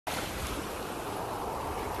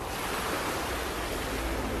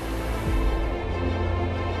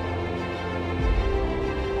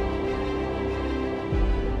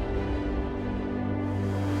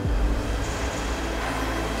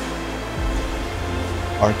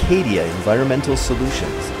Arcadia Environmental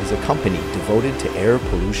Solutions is a company devoted to air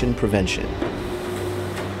pollution prevention.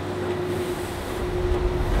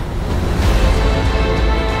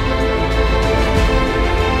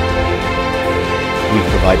 We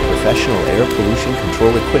provide professional air pollution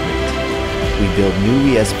control equipment. We build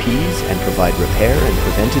new ESPs and provide repair and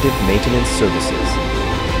preventative maintenance services.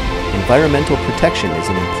 Environmental protection is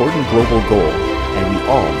an important global goal, and we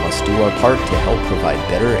all must do our part to help provide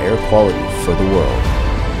better air quality for the world.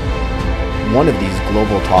 One of these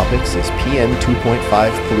global topics is PM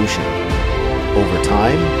 2.5 pollution. Over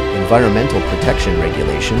time, environmental protection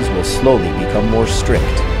regulations will slowly become more strict.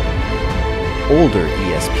 Older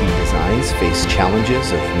ESP designs face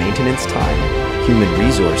challenges of maintenance time, human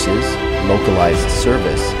resources, localized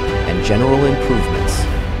service, and general improvements.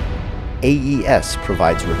 AES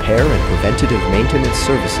provides repair and preventative maintenance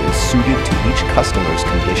services suited to each customer's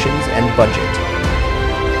conditions and budget.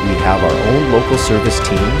 We have our own local service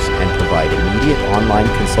teams and provide immediate online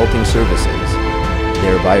consulting services,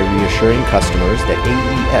 thereby reassuring customers that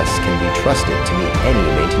AES can be trusted to meet any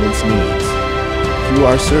maintenance needs. Through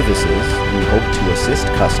our services, we hope to assist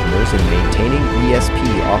customers in maintaining ESP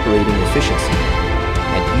operating efficiency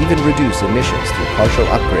and even reduce emissions through partial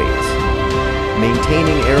upgrades,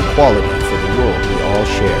 maintaining air quality for the world we all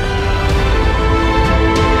share.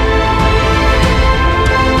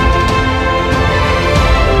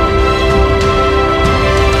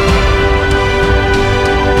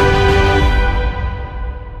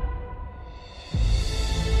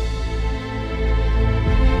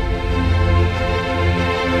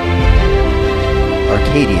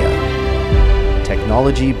 Arcadia,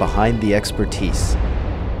 technology behind the expertise.